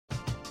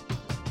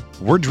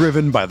We're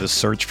driven by the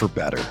search for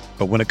better.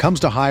 But when it comes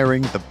to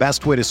hiring, the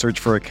best way to search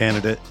for a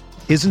candidate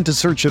isn't to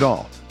search at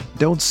all.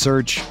 Don't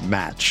search,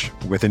 match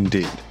with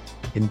Indeed.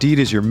 Indeed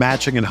is your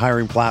matching and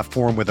hiring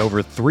platform with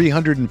over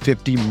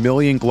 350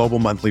 million global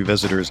monthly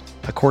visitors,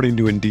 according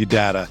to Indeed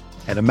data,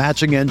 and a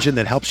matching engine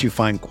that helps you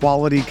find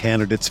quality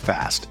candidates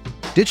fast.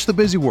 Ditch the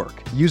busy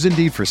work. Use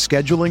Indeed for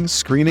scheduling,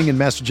 screening, and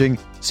messaging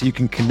so you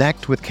can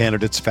connect with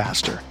candidates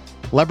faster.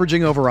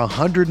 Leveraging over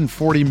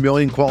 140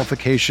 million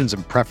qualifications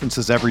and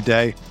preferences every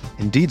day,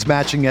 Indeed's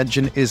matching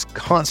engine is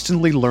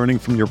constantly learning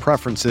from your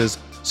preferences,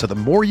 so the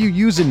more you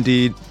use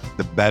Indeed,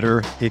 the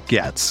better it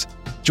gets.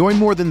 Join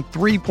more than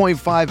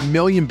 3.5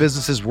 million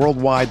businesses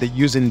worldwide that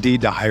use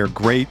Indeed to hire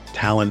great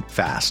talent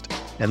fast.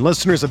 And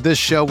listeners of this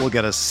show will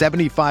get a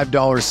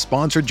 $75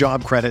 sponsored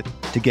job credit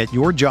to get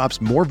your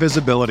jobs more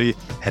visibility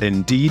at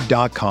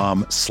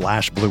Indeed.com/Blue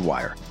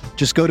Wire.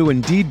 Just go to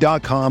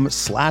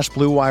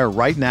Indeed.com/Blue Wire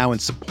right now and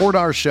support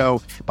our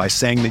show by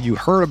saying that you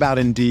heard about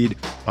Indeed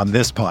on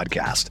this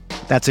podcast.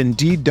 That's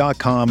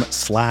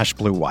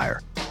Indeed.com/Blue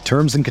Wire.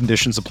 Terms and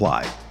conditions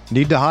apply.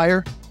 Need to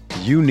hire?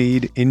 You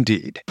need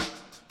Indeed.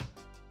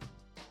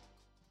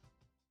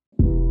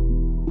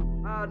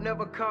 I'll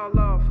never call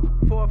off.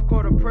 Fourth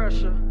quarter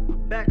pressure.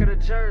 Back of the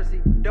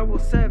jersey. Double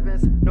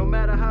sevens. No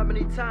matter how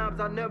many times,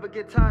 I'll never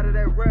get tired of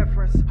that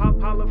reference.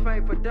 Hall of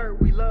Fame for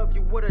dirt. We love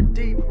you with a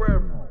deep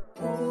reverence.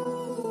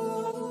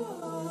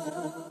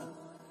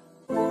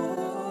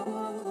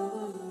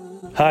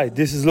 Hi,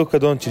 this is Luka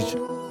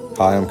Doncic.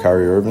 Hi, I'm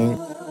Kyrie Irving.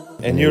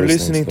 And you're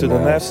listening to the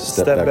Mavs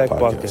Step Back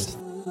Podcast.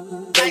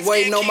 They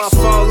waiting on my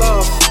fall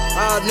off.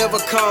 I'll never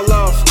call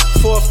off.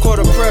 Fourth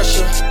quarter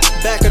pressure.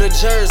 Back of the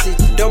jersey.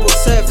 Double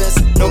sevens.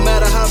 No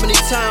matter how many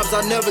times,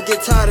 I'll never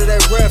get tired of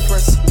that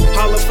reference.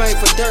 Hall of Fame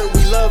for dirt.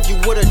 We love you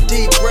with a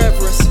deep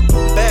reverence.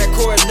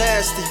 Backcourt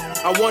nasty.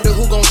 I wonder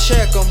who gon'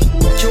 check him.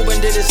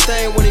 Cuban did his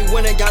thing when he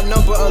went and got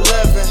number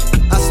 11.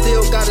 I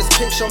still got his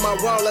picture on my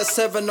wall at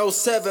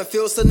 707.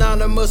 Feel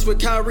synonymous with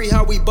Kyrie,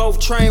 how we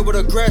both train with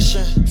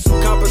aggression.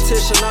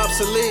 Competition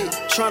obsolete.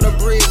 Trying to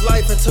breathe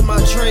life into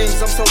my dreams.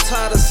 I'm so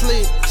tired of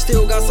sleep.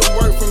 Still got some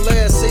work from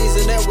last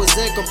season that was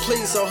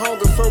incomplete. So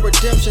hunger for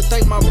redemption.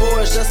 Thank my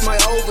boys just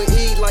might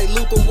overeat. Like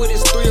Luka with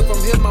his three of them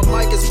hit. My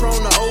mic is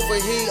prone to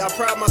overheat. I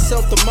pride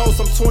myself the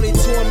most. I'm 22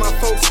 and my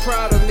folks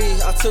proud of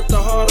me. I took the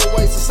harder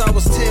way since I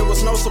was 10.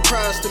 Was no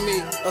surprise to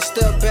me. A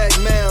step back,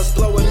 Mavs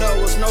blowing up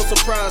was no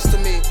surprise to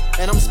me.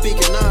 And I'm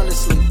speaking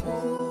honestly.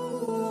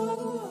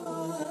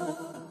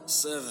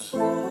 7.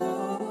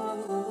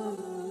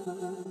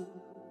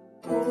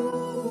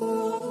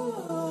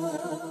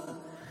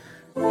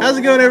 How's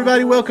it going,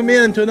 everybody? Welcome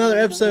in to another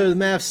episode of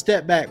the Mavs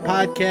Step Back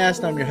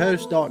Podcast. I'm your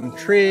host, Dalton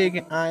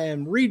Trigg. I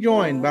am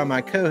rejoined by my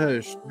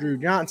co-host, Drew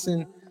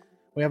Johnson.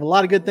 We have a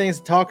lot of good things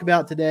to talk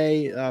about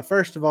today.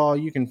 First of all,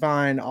 you can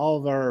find all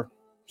of our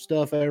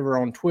stuff over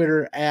on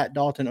Twitter at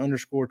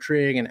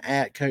Dalton_Trigg and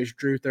at Coach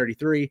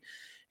Drew33.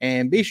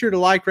 And be sure to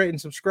like, rate, and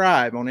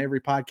subscribe on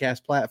every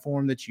podcast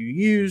platform that you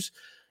use,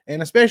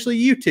 and especially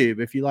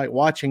YouTube. If you like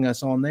watching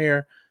us on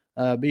there,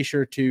 be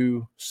sure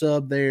to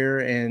sub there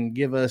and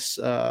give us,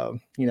 a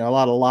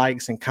lot of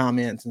likes and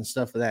comments and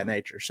stuff of that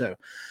nature. So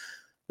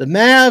the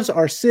Mavs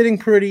are sitting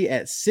pretty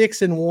at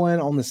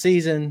 6-1 on the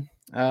season.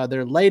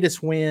 Their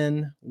latest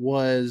win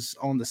was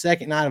on the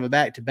second night of a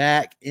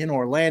back-to-back in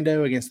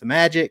Orlando against the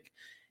Magic.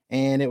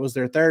 And it was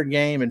their third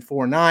game in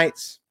 4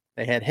 nights.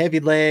 They had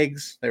heavy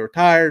legs. They were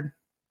tired.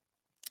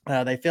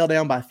 They fell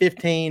down by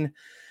 15.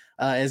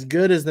 As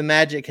good as the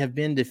Magic have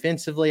been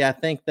defensively, I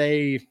think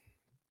I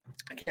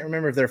can't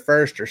remember if they're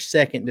first or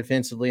second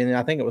defensively. And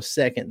I think it was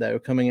second, though,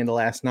 coming into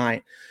last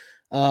night.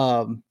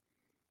 To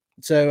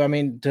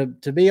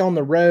be on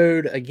the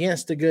road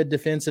against a good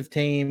defensive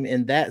team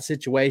in that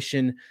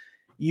situation,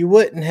 you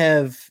wouldn't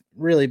have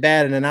really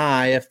batted an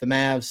eye if the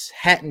Mavs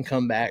hadn't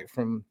come back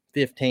from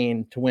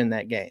 15 to win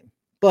that game.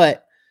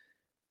 But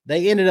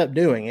they ended up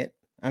doing it.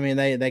 I mean,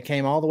 they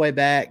came all the way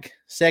back,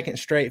 second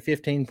straight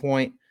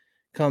 15-point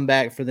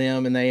comeback for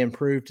them, and they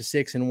improved to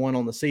 6-1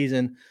 on the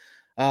season.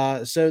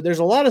 So there's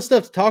a lot of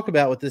stuff to talk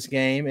about with this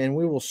game, and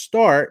we will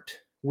start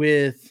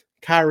with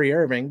Kyrie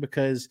Irving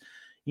because,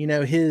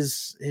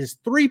 his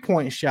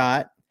 3-point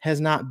shot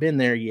has not been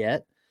there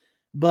yet,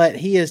 but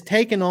he has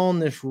taken on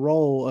this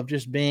role of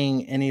just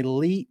being an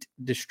elite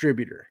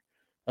distributor,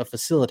 a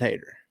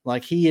facilitator.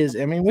 Like he is,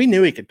 we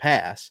knew he could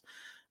pass,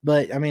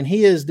 but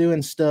he is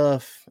doing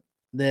stuff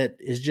that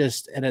is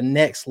just at a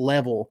next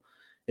level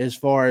as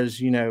far as,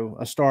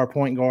 a star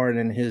point guard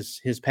and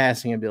his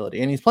passing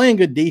ability. And he's playing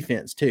good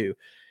defense too.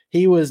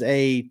 He was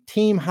a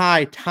team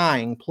high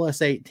tying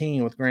plus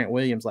 18 with Grant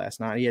Williams last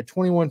night. He had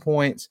 21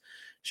 points,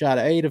 shot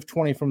 8 of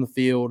 20 from the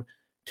field,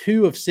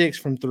 2 of 6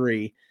 from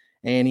 3.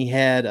 And he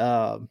had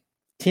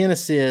 10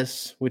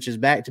 assists, which is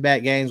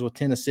back-to-back games with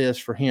 10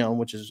 assists for him,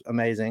 which is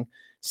amazing.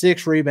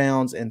 6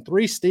 rebounds and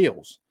 3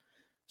 steals.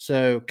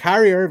 So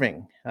Kyrie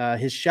Irving,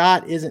 his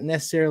shot isn't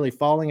necessarily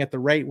falling at the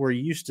rate we're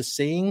used to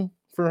seeing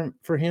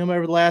for him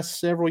over the last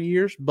several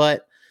years,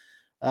 but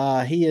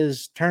he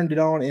has turned it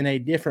on in a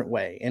different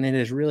way, and it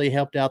has really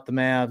helped out the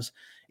Mavs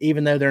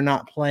even though they're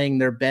not playing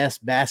their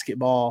best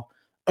basketball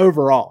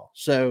overall.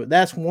 So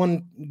that's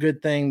one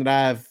good thing that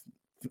I've,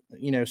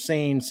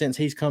 seen since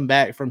he's come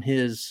back from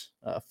his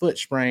foot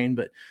sprain.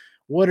 But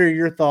what are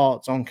your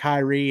thoughts on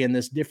Kyrie and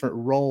this different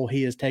role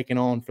he has taken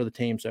on for the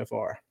team so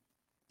far?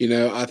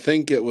 I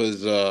think it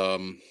was a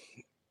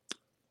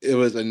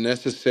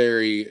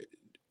necessary,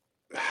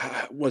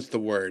 what's the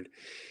word?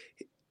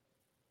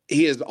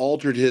 He has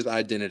altered his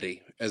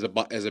identity as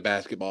a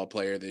basketball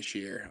player this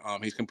year.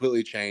 He's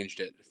completely changed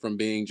it from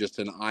being just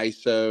an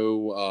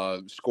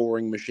ISO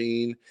scoring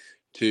machine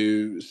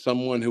to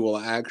someone who will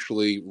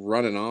actually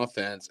run an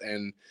offense.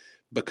 And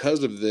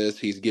because of this,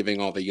 he's giving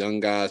all the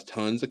young guys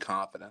tons of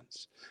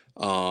confidence.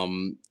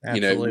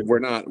 Absolutely. We're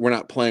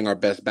not playing our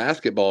best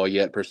basketball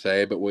yet per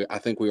se, but I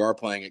think we are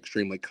playing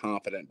extremely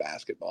confident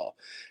basketball.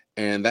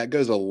 And that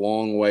goes a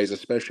long ways,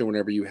 especially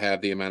whenever you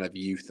have the amount of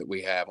youth that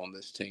we have on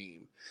this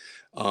team.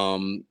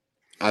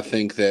 I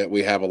think that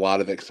we have a lot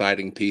of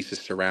exciting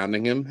pieces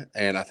surrounding him,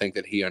 and I think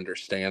that he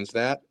understands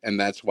that, and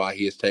that's why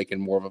he has taken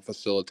more of a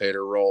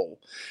facilitator role.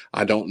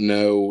 I don't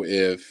know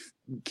if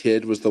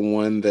Kidd was the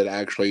one that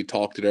actually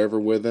talked it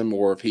over with him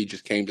or if he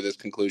just came to this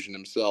conclusion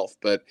himself,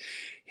 but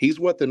he's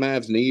what the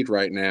Mavs need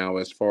right now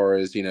as far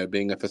as,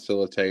 being a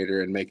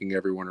facilitator and making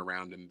everyone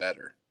around him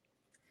better.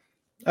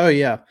 Oh,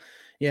 yeah.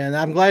 Yeah, and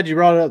I'm glad you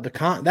brought it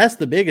up. That's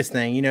the biggest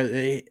thing.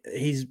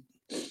 He's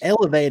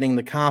elevating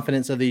the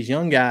confidence of these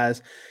young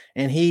guys,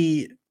 and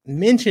he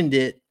mentioned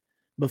it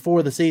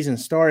before the season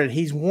started.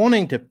 He's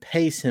wanting to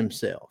pace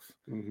himself,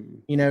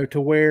 to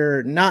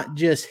where not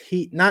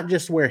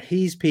just where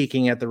he's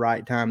peaking at the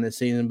right time this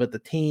season, but the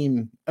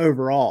team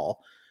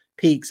overall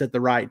peaks at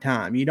the right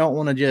time. You don't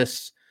want to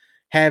just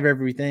have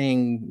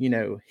everything,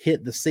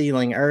 hit the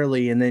ceiling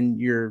early, and then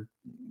you're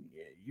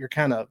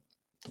kind of,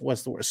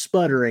 what's the word,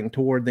 sputtering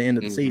toward the end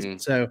of the season.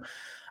 So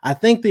I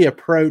think the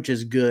approach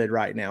is good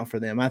right now for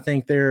them. I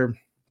think they're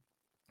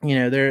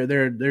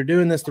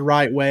doing this the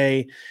right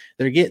way.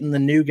 They're getting the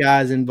new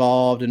guys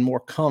involved and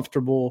more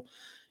comfortable.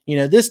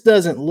 This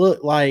doesn't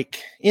look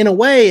like, in a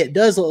way, it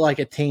does look like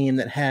a team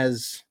that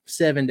has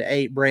 7 to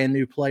 8 brand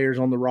new players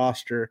on the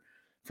roster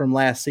from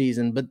last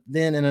season. But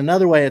then in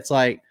another way, it's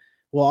like,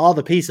 well, all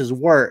the pieces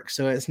work.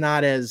 So it's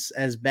not as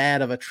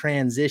bad of a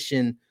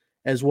transition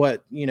as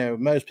what,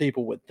 most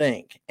people would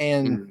think.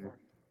 And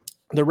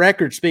the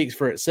record speaks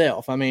for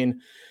itself. I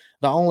mean,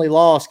 the only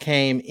loss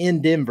came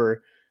in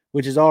Denver,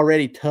 which is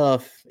already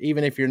tough,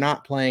 even if you're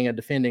not playing a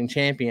defending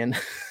champion,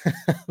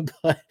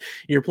 but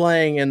you're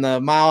playing in the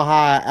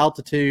mile-high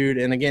altitude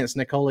and against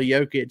Nikola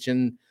Jokic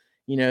and,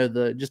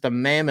 just a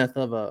mammoth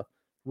of a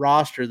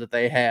roster that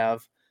they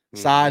have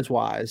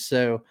size-wise.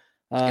 So,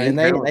 and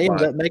they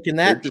ended up making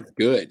that. They're just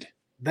good.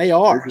 They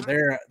are.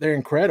 They're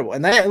incredible.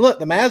 And the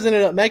Mavs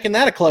ended up making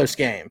that a close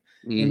game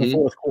in the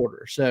fourth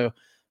quarter. So,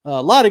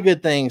 a lot of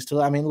good things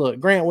look,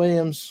 Grant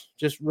Williams,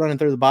 just running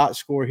through the box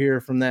score here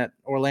from that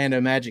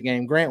Orlando Magic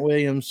game. Grant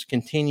Williams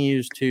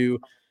continues to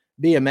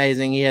be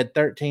amazing. He had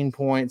 13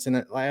 points.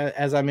 And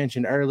as I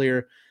mentioned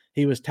earlier,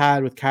 he was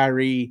tied with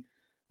Kyrie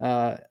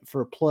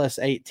for plus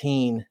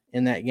 18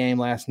 in that game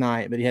last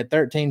night. But he had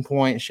 13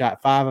 points,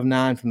 shot 5 of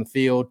 9 from the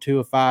field, 2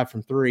 of 5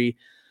 from 3,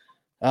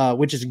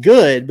 which is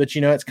good. But,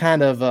 it's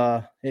kind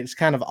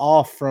of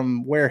off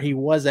from where he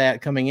was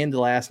at coming into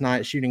last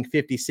night, shooting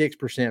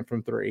 56%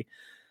 from 3.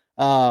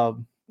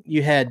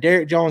 You had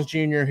Derek Jones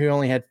Jr., who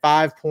only had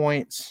 5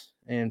 points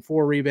and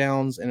 4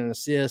 rebounds and an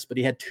assist, but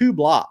he had 2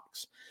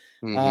 blocks.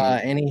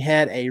 And he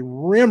had a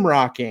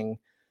rim-rocking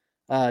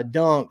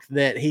dunk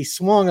that he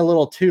swung a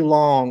little too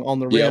long on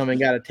the rim and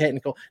got a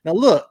technical. Now,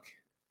 look,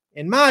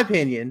 in my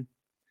opinion,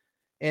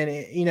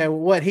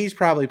 and what he's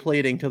probably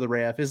pleading to the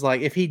ref is like,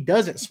 if he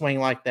doesn't swing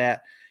like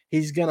that,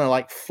 he's going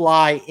to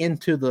fly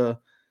into the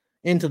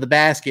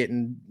basket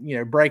and,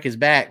 break his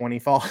back when he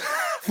falls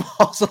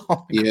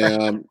on the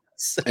ground.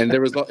 And it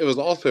was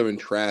also in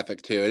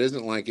traffic too. It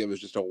isn't like it was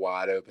just a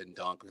wide open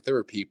dunk. There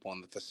were people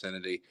in the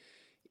vicinity,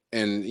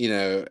 and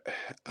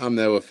I'm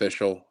no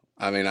official.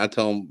 I mean, I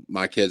tell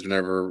my kids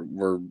whenever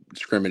we're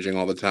scrimmaging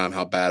all the time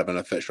how bad of an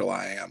official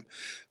I am,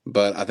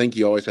 but I think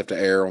you always have to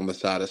err on the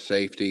side of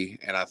safety.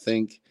 And I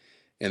think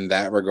in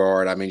that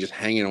regard, I mean, just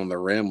hanging on the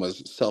rim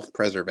was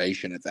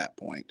self-preservation at that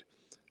point.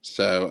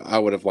 So I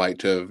would have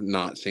liked to have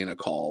not seen a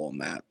call on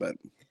that, but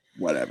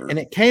whatever. And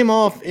it came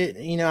off.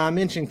 I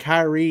mentioned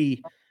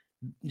Kyrie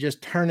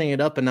just turning it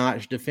up a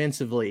notch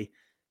defensively.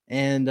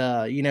 And,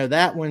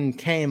 that one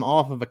came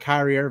off of a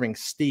Kyrie Irving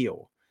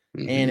steal.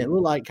 And it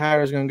looked like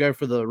Kyrie was going to go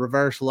for the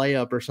reverse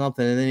layup or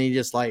something. And then he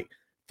just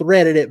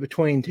threaded it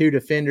between 2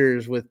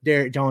 defenders with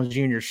Derek Jones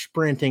Jr.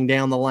 sprinting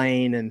down the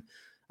lane. And,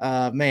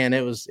 man,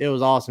 it was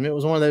awesome. It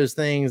was one of those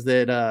things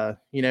that,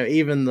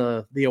 even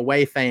the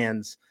away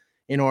fans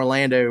in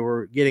Orlando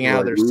were getting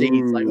out of their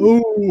seats like,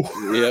 ooh.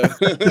 Yeah.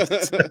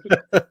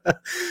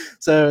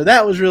 So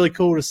that was really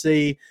cool to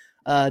see.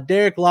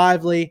 Derek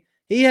Lively,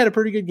 he had a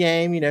pretty good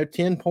game,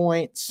 10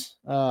 points,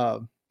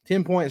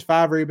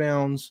 5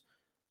 rebounds,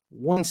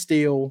 1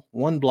 steal,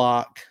 1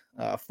 block,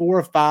 4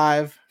 of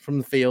 5 from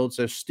the field.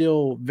 So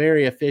still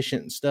very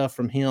efficient stuff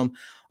from him.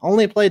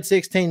 only played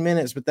 16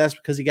 minutes, but that's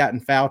because he got in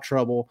foul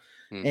trouble.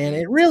 Mm-hmm. And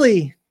it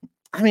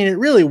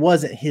really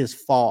wasn't his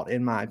fault,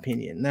 in my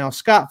opinion. Now,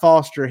 Scott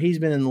Foster, he's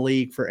been in the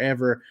league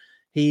forever.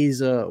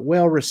 He's a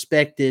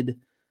well-respected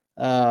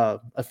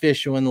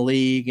official in the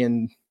league,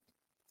 and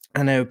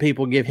I know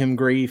people give him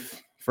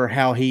grief for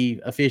how he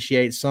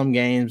officiates some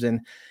games.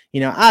 And,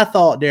 I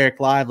thought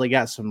Derek Lively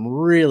got some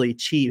really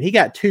cheap. He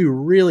got 2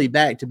 really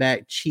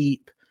back-to-back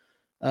cheap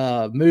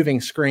moving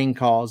screen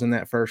calls in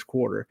that first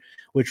quarter,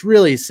 which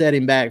really set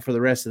him back for the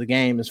rest of the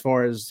game as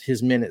far as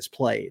his minutes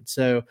played.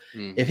 So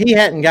if he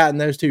hadn't gotten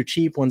those 2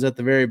 cheap ones at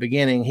the very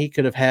beginning, he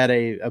could have had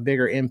a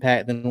bigger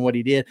impact than what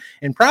he did.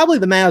 And probably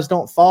the Mavs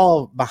don't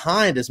fall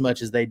behind as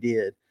much as they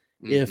did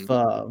if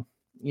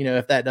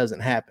that doesn't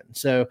happen.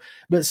 So,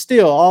 but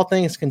still, all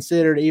things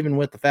considered, even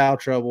with the foul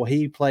trouble,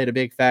 he played a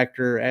big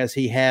factor, as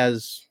he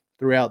has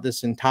throughout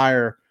this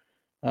entire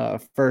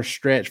first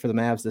stretch for the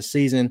Mavs this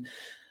season.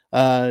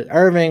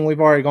 Irving,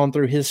 we've already gone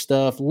through his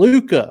stuff.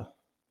 Luka,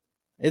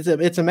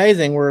 it's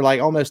amazing. We're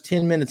like almost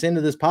 10 minutes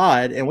into this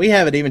pod, and we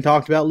haven't even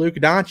talked about Luka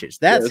Doncic.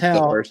 That's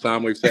the first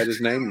time we've said his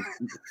name.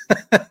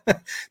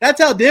 That's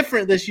how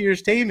different this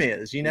year's team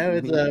is.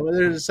 It's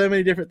there's so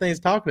many different things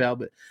to talk about,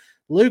 but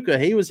Luka,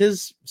 he was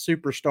his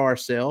superstar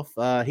self.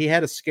 He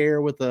had a scare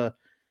with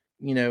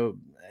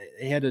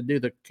he had to do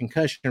the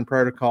concussion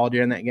protocol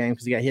during that game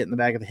because he got hit in the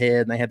back of the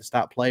head and they had to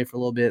stop play for a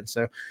little bit.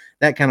 So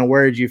that kind of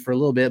worried you for a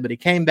little bit, but he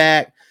came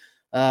back.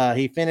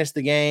 He finished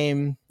the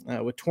game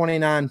with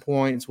 29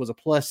 points, was a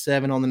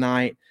 +7 on the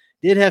night.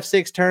 Did have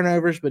 6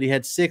 turnovers, but he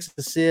had 6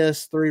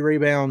 assists, 3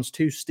 rebounds,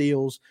 2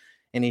 steals,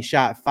 and he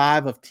shot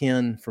 5 of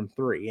 10 from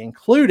 3,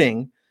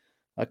 including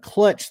a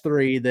clutch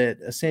 3 that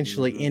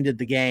essentially ended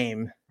the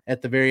game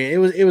at the very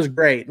end. It was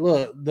great.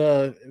 Look,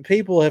 the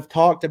people have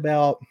talked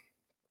about,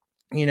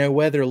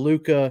 whether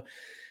Luka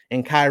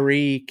and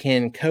Kyrie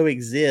can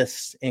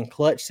coexist in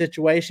clutch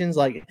situations.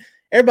 Like,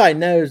 everybody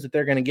knows that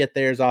they're going to get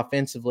theirs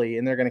offensively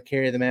and they're going to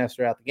carry the Mavs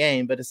throughout the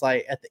game. But it's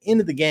like at the end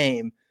of the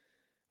game,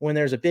 when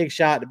there's a big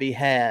shot to be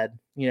had,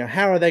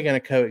 how are they going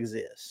to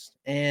coexist?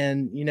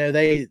 And,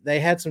 they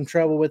had some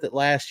trouble with it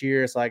last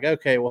year. It's like,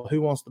 okay, well,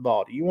 who wants the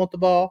ball? Do you want the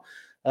ball?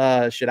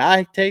 Should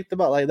I take the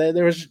ball? Like,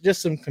 there was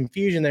just some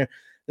confusion there.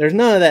 There's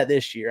none of that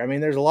this year. I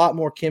mean, there's a lot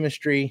more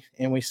chemistry,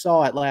 and we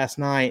saw it last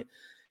night.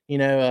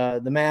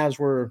 The Mavs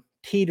were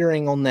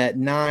teetering on that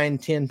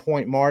 9-10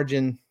 point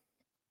margin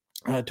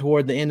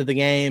toward the end of the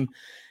game,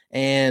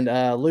 and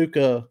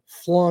Luka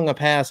flung a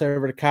pass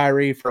over to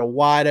Kyrie for a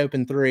wide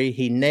open 3.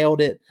 He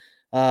nailed it,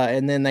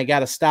 and then they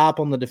got a stop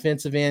on the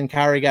defensive end.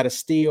 Kyrie got a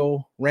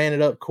steal, ran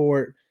it up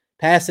court,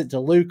 passed it to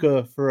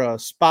Luka for a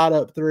spot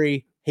up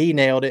 3. He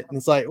nailed it, and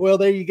it's like, well,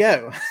 there you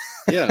go.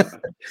 Yeah.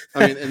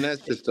 I mean, and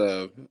that's just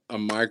a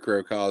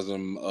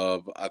microcosm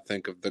of, I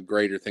think, of the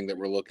greater thing that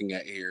we're looking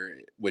at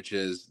here, which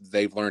is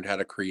they've learned how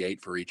to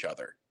create for each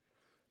other.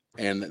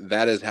 And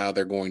that is how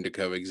they're going to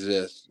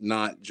coexist,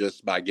 not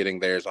just by getting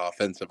theirs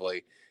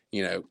offensively,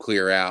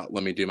 clear out,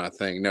 let me do my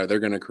thing. No, they're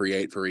going to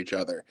create for each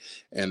other.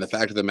 And the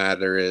fact of the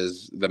matter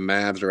is the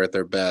Mavs are at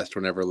their best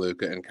whenever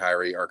Luka and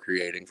Kyrie are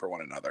creating for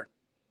one another.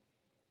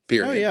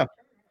 Period. Oh, yeah.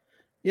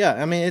 Yeah,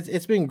 I mean,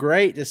 it's been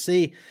great to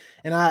see.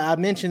 And I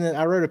mentioned that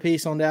I wrote a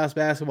piece on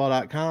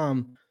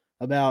DallasBasketball.com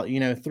about,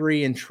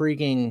 3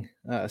 intriguing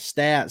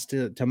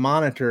stats to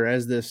monitor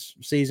as this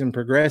season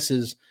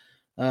progresses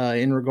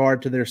in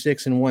regard to their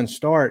 6-1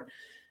 start.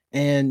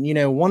 And,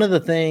 one of the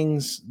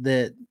things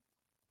that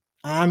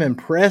I'm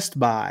impressed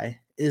by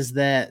is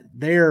that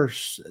they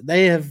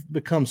have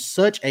become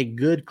such a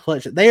good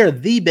clutch. They are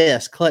the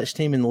best clutch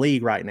team in the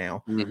league right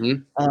now.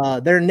 Mm-hmm.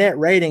 Their net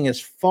rating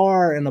is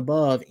far and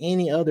above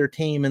any other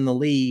team in the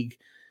league.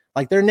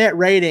 Like, their net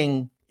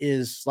rating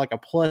is like a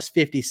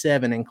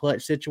 +57 in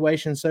clutch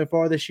situations so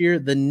far this year.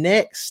 The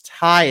next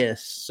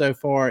highest so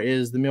far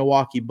is the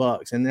Milwaukee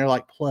Bucks, and they're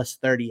like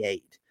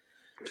 +38.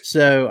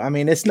 So, I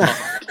mean, it's not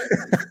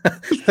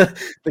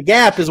the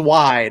gap is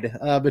wide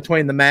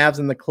between the Mavs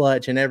and the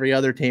clutch and every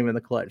other team in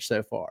the clutch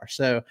so far.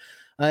 So,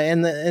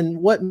 and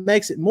what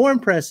makes it more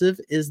impressive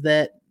is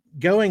that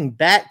going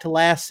back to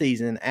last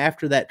season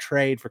after that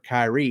trade for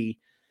Kyrie,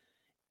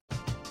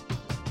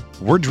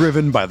 we're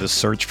driven by the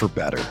search for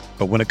better.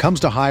 But when it comes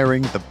to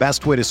hiring, the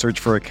best way to search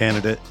for a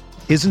candidate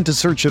isn't to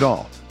search at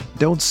all.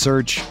 Don't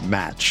search,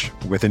 match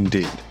with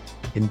Indeed.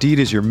 Indeed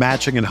is your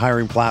matching and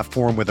hiring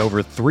platform with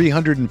over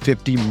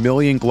 350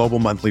 million global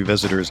monthly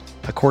visitors,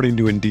 according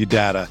to Indeed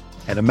data,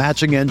 and a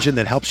matching engine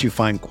that helps you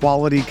find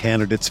quality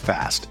candidates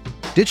fast.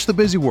 Ditch the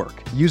busy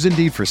work. Use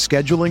Indeed for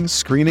scheduling,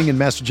 screening, and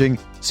messaging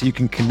so you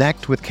can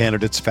connect with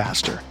candidates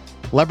faster.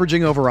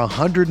 Leveraging over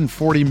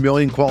 140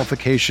 million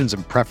qualifications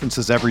and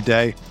preferences every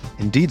day,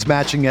 Indeed's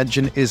matching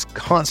engine is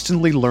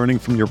constantly learning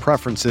from your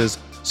preferences,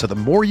 so the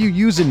more you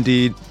use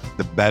Indeed,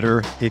 the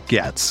better it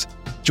gets.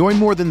 Join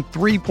more than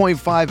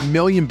 3.5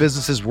 million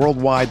businesses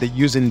worldwide that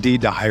use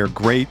Indeed to hire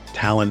great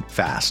talent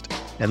fast.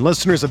 And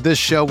listeners of this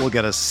show will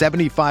get a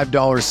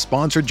 $75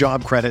 sponsored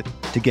job credit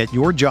to get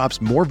your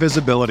jobs more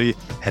visibility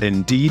at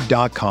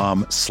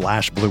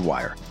Indeed.com/Blue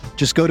Wire.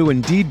 Just go to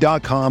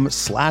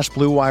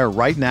Indeed.com/Blue Wire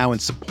right now and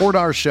support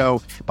our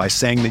show by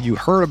saying that you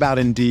heard about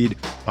Indeed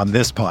on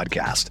this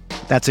podcast.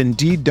 That's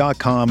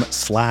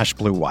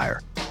Indeed.com/Blue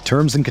Wire.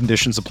 Terms and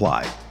conditions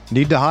apply.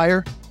 Need to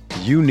hire?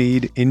 You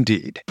need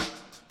Indeed.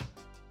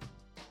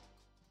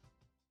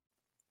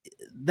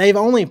 They've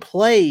only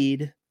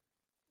played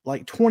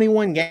like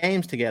 21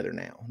 games together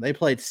now. They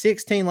played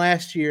 16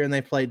 last year and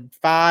they played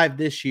 5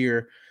 this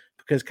year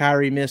because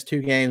Kyrie missed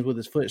 2 games with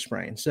his foot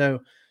sprain.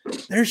 So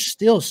there's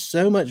still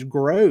so much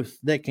growth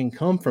that can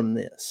come from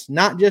this,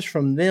 not just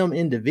from them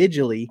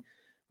individually,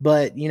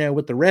 but,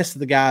 with the rest of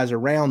the guys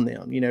around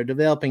them,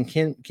 developing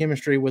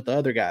chemistry with the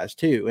other guys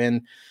too.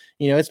 And,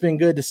 it's been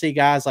good to see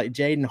guys like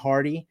Jaden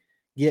Hardy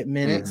get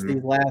minutes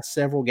these last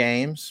several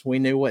games. We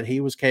knew what he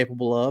was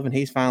capable of, and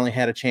he's finally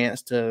had a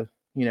chance to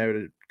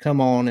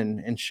come on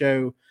and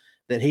show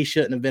that he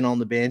shouldn't have been on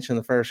the bench in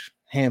the first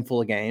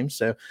handful of games.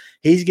 So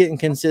he's getting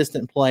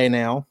consistent play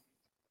now.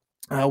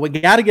 We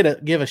got to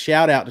give a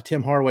shout out to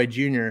Tim Hardaway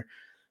Jr.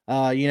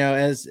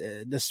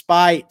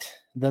 Despite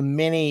the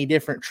many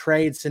different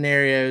trade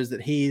scenarios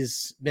that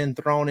he's been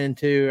thrown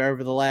into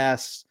over the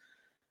last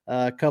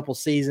couple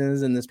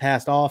seasons and this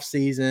past off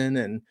season,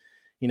 and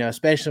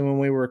especially when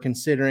we were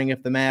considering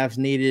if the Mavs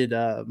needed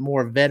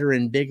more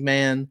veteran big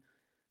man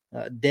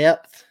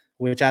depth,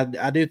 which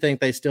I do think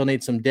they still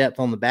need some depth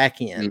on the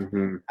back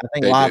end. I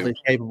think Lively's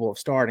capable of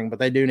starting, but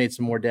they do need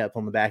some more depth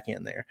on the back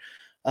end there.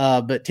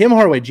 But Tim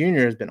Hardaway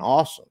Jr. has been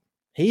awesome.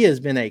 He has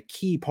been a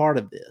key part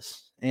of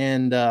this.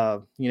 And,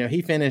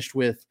 he finished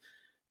with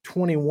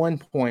 21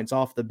 points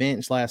off the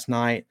bench last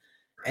night,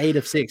 8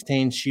 of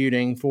 16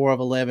 shooting, 4 of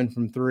 11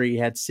 from 3,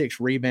 had 6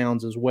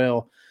 rebounds as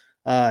well.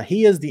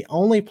 He is the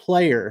only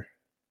player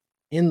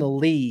in the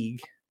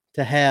league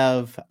to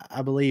have,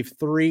 I believe,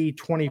 3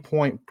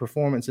 20-point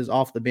performances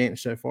off the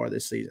bench so far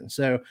this season.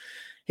 So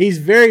he's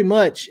very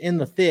much in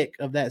the thick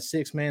of that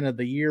 6 man of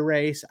the year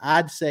race.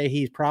 I'd say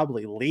he's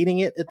probably leading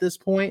it at this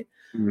point.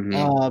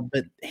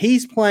 But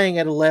he's playing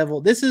at a level.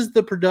 This is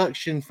the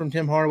production from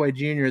Tim Hardaway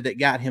Jr. that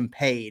got him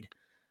paid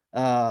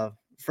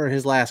for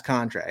his last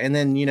contract. And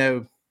then,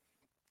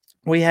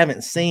 we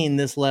haven't seen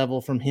this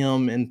level from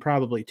him in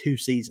probably 2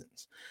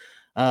 seasons.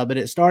 But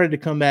it started to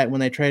come back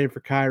when they traded for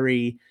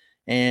Kyrie.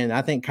 And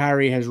I think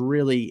Kyrie has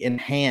really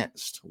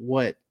enhanced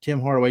what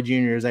Tim Hardaway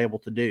Jr. is able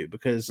to do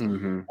because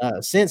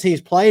since he's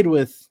played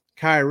with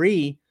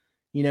Kyrie,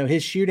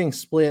 his shooting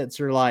splits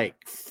are like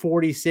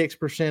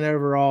 46%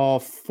 overall,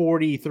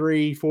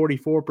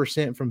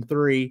 44% from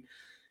 3,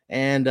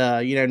 and,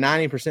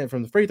 90%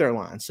 from the free throw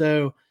line.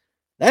 So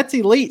that's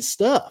elite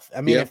stuff.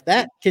 I mean, if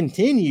that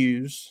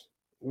continues,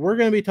 we're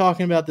going to be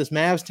talking about this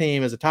Mavs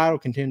team as a title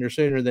contender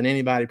sooner than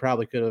anybody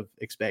probably could have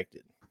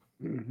expected.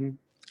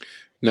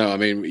 No, I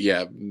mean,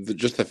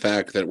 just the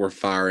fact that we're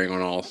firing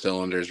on all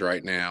cylinders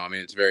right now. I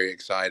mean, it's very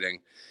exciting.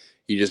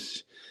 You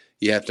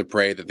have to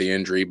pray that the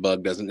injury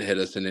bug doesn't hit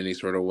us in any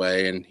sort of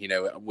way. And,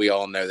 we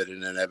all know that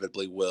it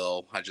inevitably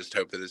will. I just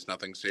hope that it's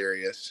nothing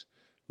serious,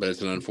 but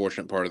it's an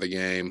unfortunate part of the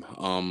game.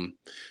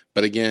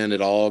 But again,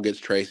 it all gets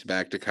traced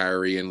back to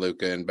Kyrie and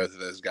Luka and both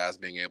of those guys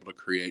being able to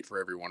create for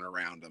everyone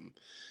around them.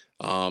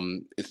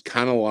 It's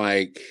kind of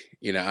like,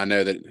 I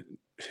know that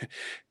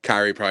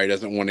Kyrie probably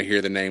doesn't want to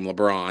hear the name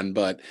LeBron,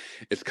 but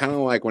it's kind of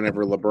like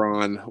whenever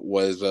LeBron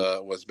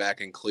was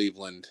back in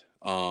Cleveland,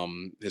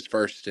 his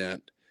first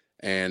stint,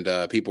 and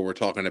people were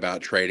talking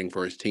about trading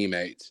for his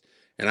teammates.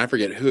 And I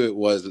forget who it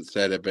was that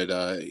said it,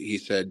 but he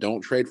said,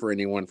 don't trade for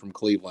anyone from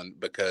Cleveland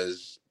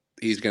because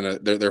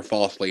they're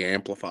falsely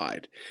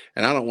amplified.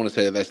 And I don't want to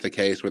say that that's the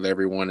case with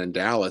everyone in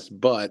Dallas,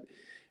 but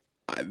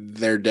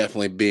they're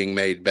definitely being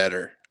made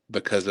better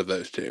because of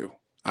those two,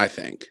 I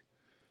think.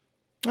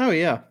 Oh,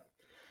 yeah,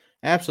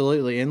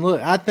 absolutely. And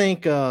look, I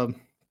think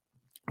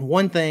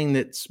one thing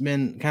that's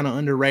been kind of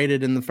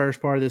underrated in the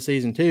first part of the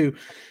season too,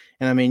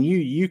 and I mean,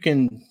 you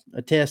can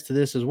attest to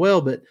this as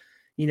well, but,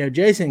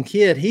 Jason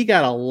Kidd, he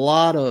got a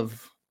lot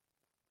of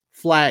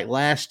flack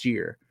last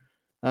year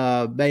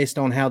based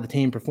on how the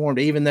team performed,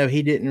 even though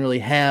he didn't really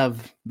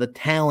have the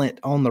talent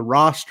on the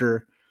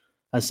roster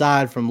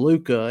aside from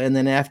Luka. And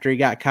then after he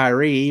got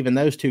Kyrie, even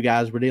those 2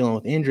 guys were dealing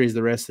with injuries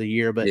the rest of the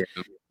year. But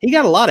he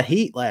got a lot of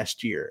heat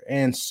last year.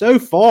 And so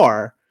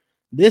far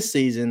this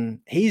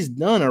season, he's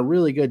done a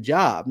really good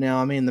job.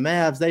 Now, I mean, the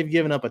Mavs, they've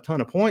given up a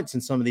ton of points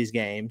in some of these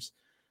games,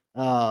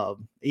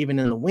 even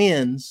in the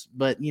wins.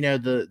 But,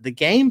 the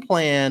game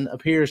plan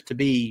appears to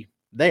be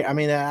there. I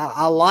mean,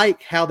 I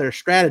like how they're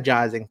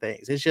strategizing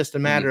things. It's just a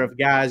matter of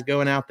guys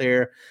going out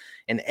there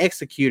and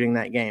executing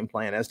that game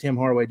plan, as Tim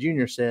Hardaway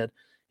Jr. said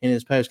in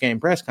his post-game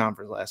press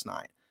conference last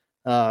night,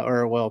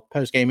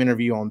 post-game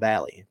interview on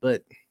Bally.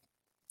 But,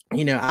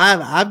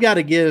 I've got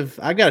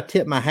to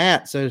tip my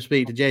hat, so to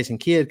speak, to Jason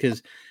Kidd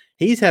because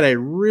he's had a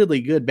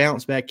really good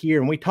bounce back year.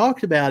 And we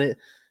talked about it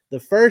the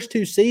first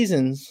 2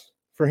 seasons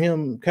for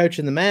him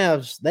coaching the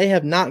Mavs. They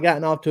have not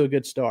gotten off to a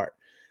good start.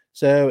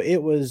 So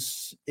it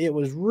was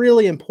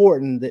really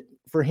important that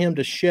for him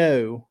to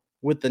show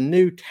with the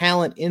new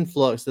talent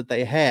influx that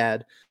they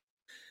had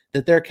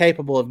that they're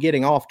capable of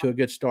getting off to a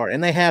good start,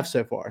 and they have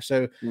so far.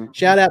 So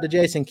shout out to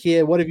Jason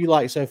Kidd. What have you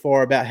liked so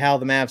far about how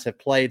the Mavs have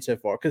played so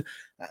far? Because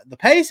the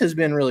pace has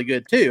been really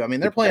good too. I mean,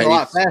 they're playing a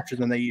lot faster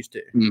than they used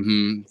to.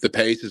 The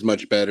pace is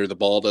much better. The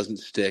ball doesn't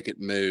stick; it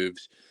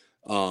moves.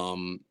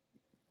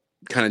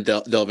 Kind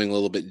of delving a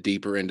little bit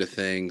deeper into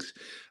things.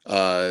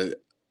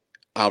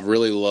 I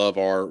really love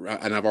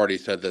and I've already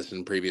said this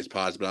in previous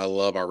pods, but I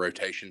love our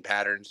rotation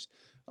patterns.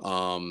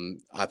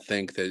 I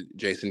think that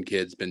Jason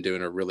Kidd's been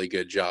doing a really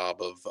good job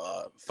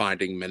of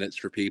finding minutes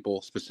for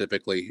people,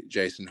 specifically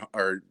Jaden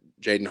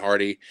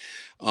Hardy.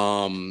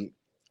 I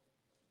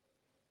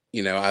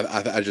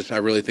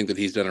really think that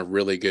he's done a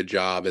really good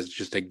job as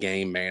just a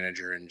game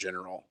manager in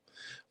general.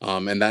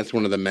 And that's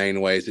one of the main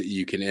ways that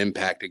you can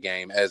impact a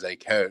game as a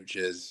coach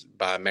is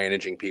by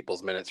managing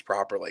people's minutes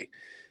properly.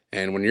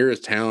 And when you're as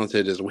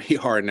talented as we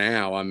are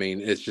now, I mean,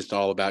 it's just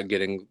all about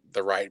getting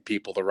the right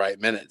people the right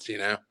minutes,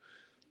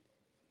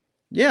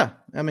 Yeah.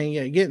 I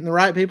mean, getting the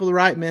right people the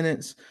right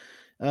minutes,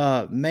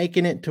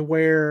 making it to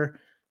where,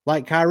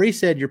 like Kyrie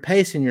said, you're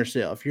pacing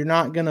yourself. You're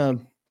not going to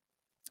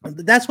 –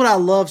 that's what I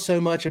love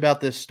so much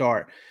about this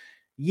start.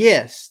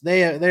 Yes, they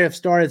have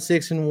started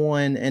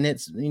 6-1, and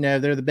it's,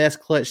 they're the best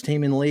clutch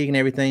team in the league and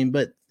everything,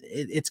 but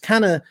it's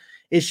kind of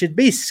 – it should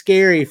be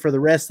scary for the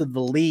rest of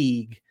the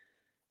league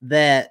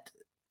that –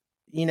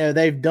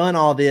 they've done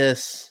all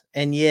this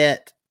and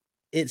yet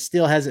it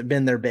still hasn't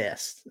been their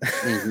best.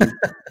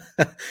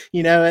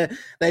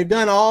 They've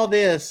done all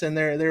this and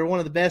they're one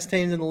of the best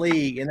teams in the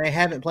league and they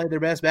haven't played their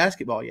best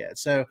basketball yet.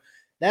 So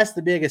that's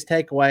the biggest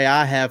takeaway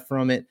I have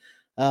from it.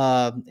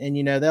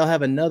 They'll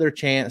have another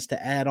chance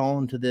to add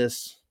on to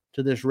this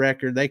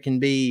record. They can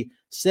be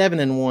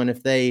 7-1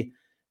 if they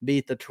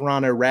beat the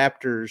Toronto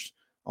Raptors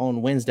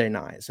on Wednesday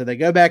night. So they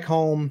go back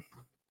home.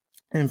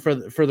 And for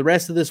the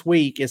rest of this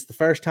week, it's the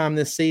first time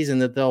this season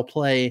that they'll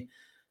play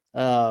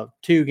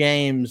 2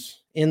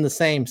 games in the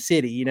same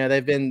city.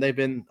 They've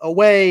been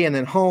away and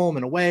then home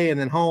and away and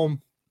then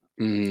home.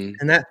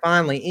 And that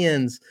finally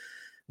ends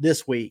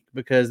this week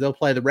because they'll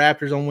play the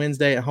Raptors on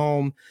Wednesday at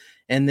home.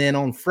 And then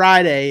on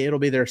Friday, it'll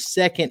be their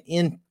second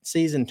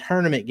in-season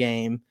tournament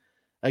game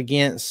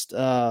against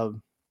the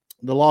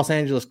Los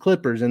Angeles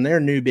Clippers and their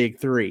new big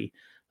 3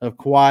 of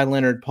Kawhi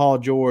Leonard, Paul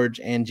George,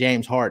 and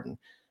James Harden.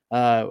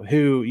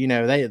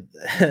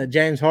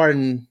 James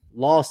Harden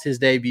lost his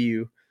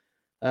debut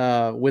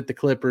with the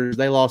Clippers.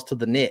 They lost to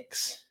the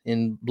Knicks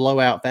in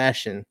blowout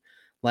fashion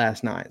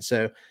last night.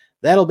 So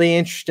that'll be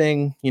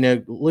interesting.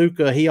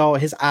 Luka,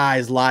 his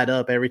eyes light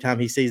up every time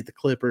he sees the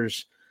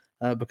Clippers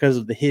because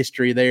of the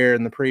history there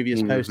and the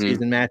previous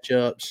postseason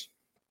matchups.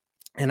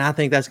 And I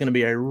think that's going to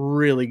be a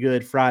really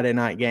good Friday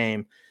night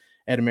game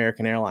at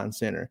American Airlines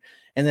Center.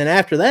 And then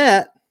after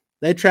that,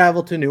 they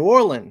travel to New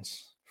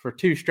Orleans for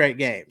 2 straight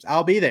games.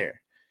 I'll be there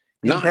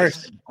in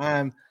person.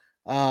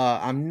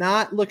 I'm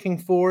not looking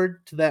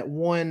forward to that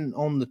one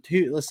on the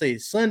 2. Let's see,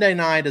 Sunday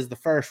night is the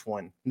first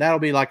one. That'll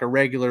be like a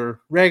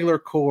regular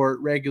court,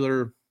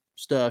 regular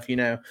stuff,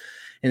 And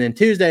then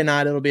Tuesday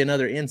night it'll be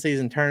another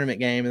in-season tournament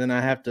game, and then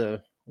I have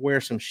to wear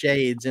some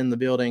shades in the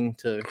building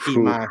to keep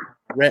my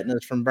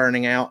retinas from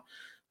burning out.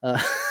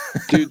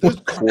 Dude, those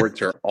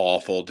courts are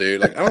awful,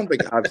 dude. Like I don't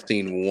think I've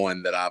seen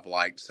one that I've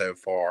liked so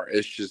far.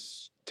 It's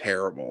just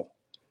terrible.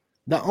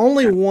 The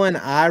only one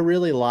I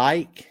really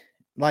like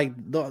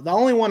the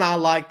only one I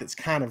like that's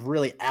kind of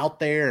really out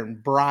there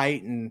and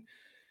bright and,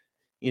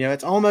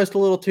 it's almost a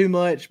little too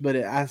much, but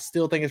I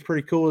still think it's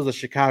pretty cool is the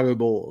Chicago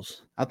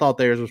Bulls. I thought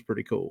theirs was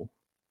pretty cool.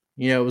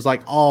 It was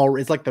like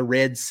it's like the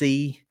Red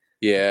Sea.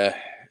 Yeah.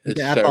 It's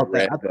so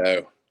red,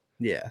 though.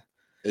 Yeah.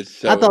 It's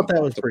so I thought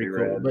that was pretty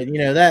red. cool. But,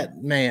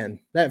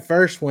 that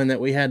first one that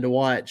we had to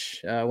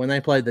watch when they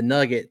played the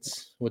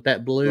Nuggets with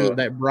that blue,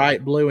 that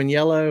bright blue and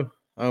yellow.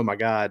 Oh, my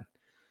God.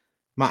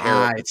 My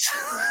eyes.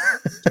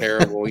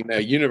 Terrible.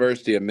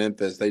 University of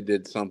Memphis, they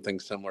did something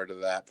similar to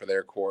that for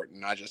their court,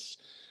 and I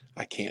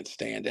can't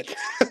stand it.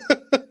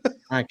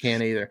 I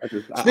can't either.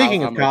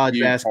 Speaking of college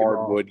basketball,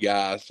 hardwood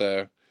guy.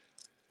 So,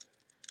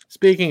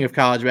 speaking of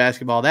college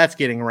basketball, that's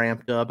getting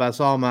ramped up. I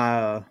saw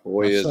my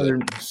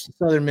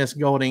Southern Miss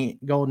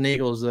Golden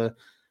Eagles, the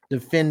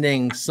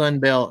defending Sun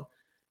Belt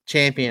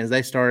champions.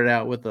 They started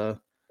out with a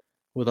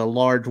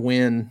large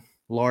win.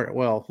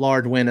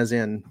 Large win as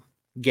in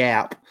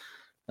gap.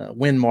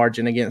 Win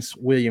margin against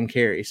William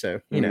Carey. So,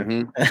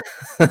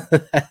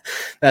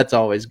 that's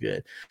always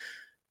good.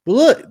 But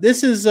look,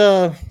 this is,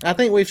 I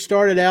think we've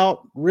started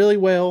out really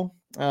well,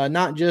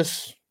 not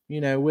just,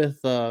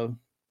 with the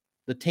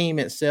team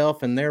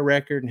itself and their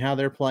record and how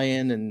they're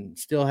playing and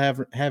still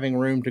having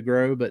room to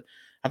grow. But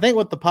I think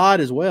with the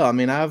pod as well. I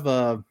mean, I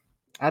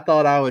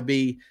thought I would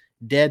be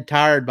dead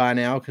tired by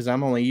now because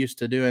I'm only used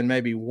to doing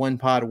maybe 1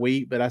 pod a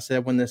week. But I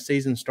said when this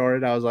season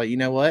started, I was like, you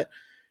know what?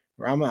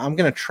 I'm going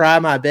to try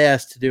my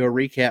best to do a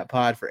recap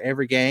pod for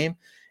every game.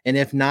 And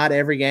if not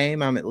every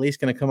game, I'm at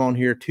least going to come on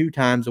here 2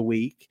 times a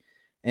week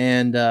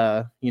and,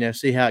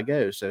 see how it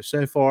goes.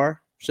 So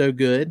far, so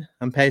good.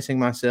 I'm pacing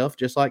myself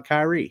just like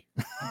Kyrie.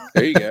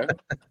 There you go.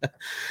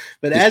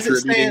 But as it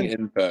stands,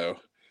 info.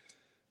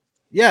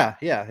 Yeah.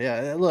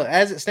 Look,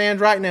 as it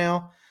stands right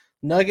now,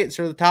 Nuggets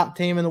are the top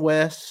team in the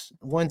West,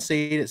 1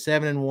 seed at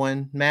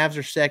 7-1. Mavs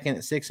are second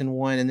at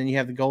 6-1, and then you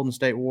have the Golden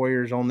State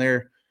Warriors on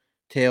their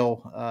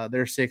tail.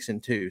 They're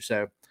 6-2.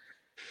 So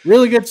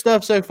really good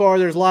stuff so far.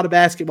 There's a lot of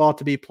basketball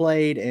to be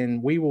played,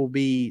 and we will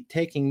be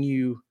taking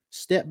you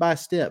step by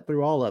step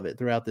through all of it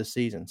throughout this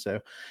season. So,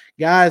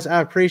 guys,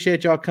 I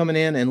appreciate y'all coming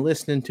in and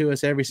listening to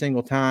us every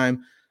single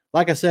time.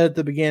 Like I said at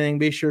the beginning,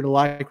 be sure to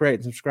like, rate,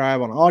 and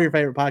subscribe on all your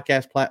favorite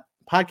podcast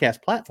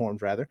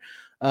platforms.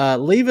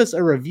 Leave us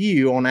a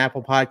review on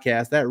Apple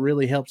Podcasts. That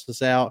really helps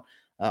us out.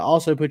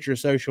 Also, put your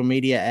social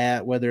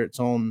media whether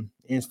it's on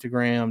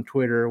Instagram,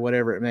 Twitter,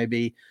 whatever it may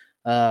be,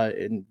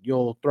 and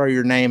you'll throw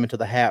your name into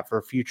the hat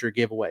for future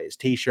giveaways,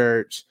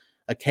 T-shirts,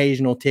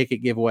 occasional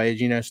ticket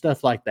giveaways,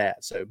 stuff like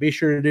that. So be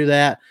sure to do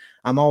that.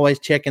 I'm always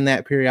checking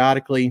that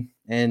periodically.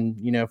 And,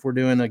 if we're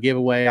doing a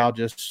giveaway, I'll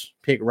just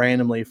pick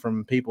randomly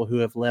from people who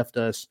have left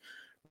us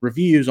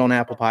reviews on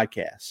Apple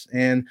Podcasts.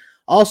 And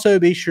also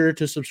be sure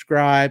to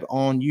subscribe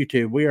on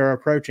YouTube. We are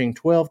approaching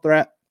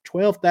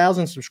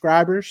 12,000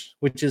 subscribers,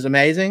 which is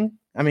amazing.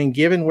 I mean,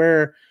 given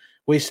where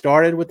we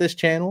started with this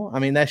channel, I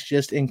mean, that's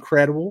just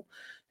incredible.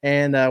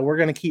 And we're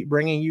going to keep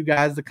bringing you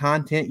guys the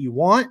content you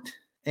want.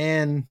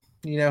 And,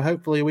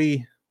 hopefully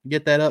we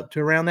get that up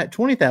to around that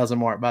 20,000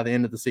 mark by the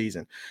end of the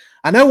season.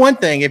 I know one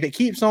thing, if it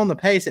keeps on the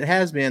pace it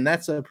has been,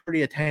 that's a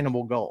pretty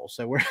attainable goal.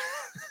 So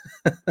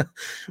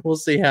we'll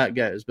see how it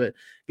goes. But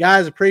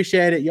guys,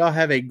 appreciate it. Y'all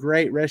have a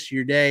great rest of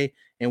your day,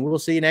 and we'll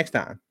see you next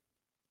time.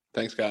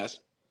 Thanks, guys.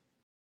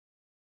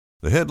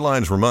 The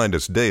headlines remind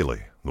us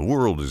daily, the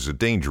world is a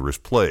dangerous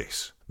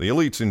place. The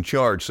elites in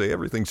charge say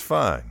everything's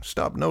fine,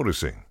 stop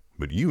noticing.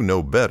 But you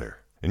know better.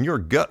 And your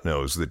gut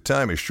knows that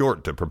time is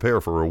short to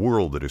prepare for a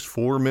world that is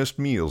 4 missed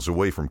meals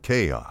away from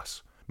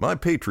chaos. My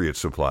Patriot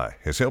Supply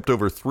has helped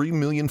over 3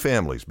 million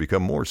families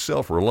become more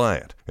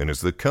self-reliant and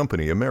is the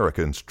company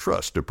Americans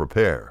trust to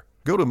prepare.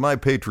 Go to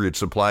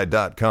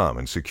MyPatriotSupply.com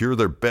and secure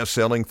their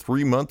best-selling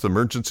 3-month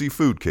emergency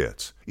food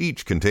kits.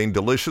 Each contain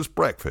delicious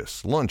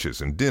breakfasts,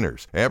 lunches, and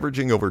dinners,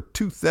 averaging over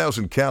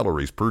 2,000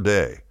 calories per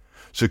day.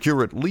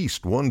 Secure at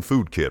least 1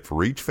 food kit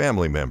for each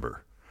family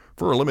member.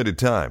 For a limited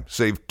time,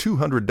 save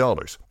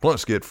 $200,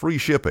 plus get free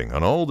shipping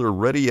on all their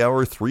Ready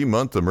Hour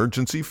 3-month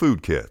emergency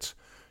food kits.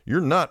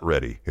 You're not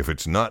ready if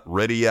it's not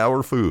Ready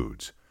Hour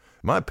Foods.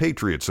 My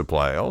Patriot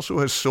Supply also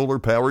has solar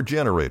power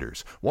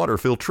generators, water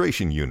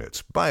filtration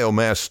units,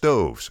 biomass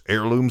stoves,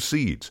 heirloom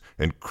seeds,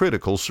 and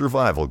critical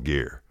survival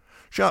gear.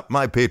 Shop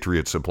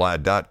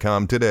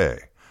MyPatriotSupply.com today.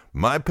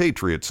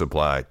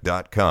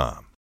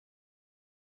 MyPatriotSupply.com.